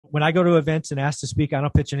when I go to events and ask to speak, I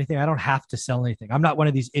don't pitch anything. I don't have to sell anything. I'm not one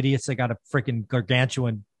of these idiots that got a freaking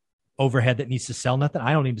gargantuan overhead that needs to sell nothing.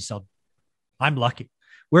 I don't need to sell. I'm lucky.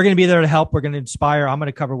 We're going to be there to help. We're going to inspire. I'm going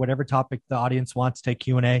to cover whatever topic the audience wants, take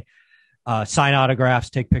Q&A, sign autographs,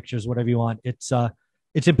 take pictures, whatever you want.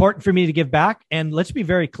 It's important for me to give back. And let's be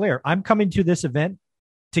very clear. I'm coming to this event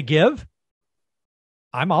to give.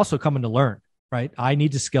 I'm also coming to learn, right? I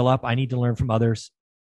need to skill up. I need to learn from others.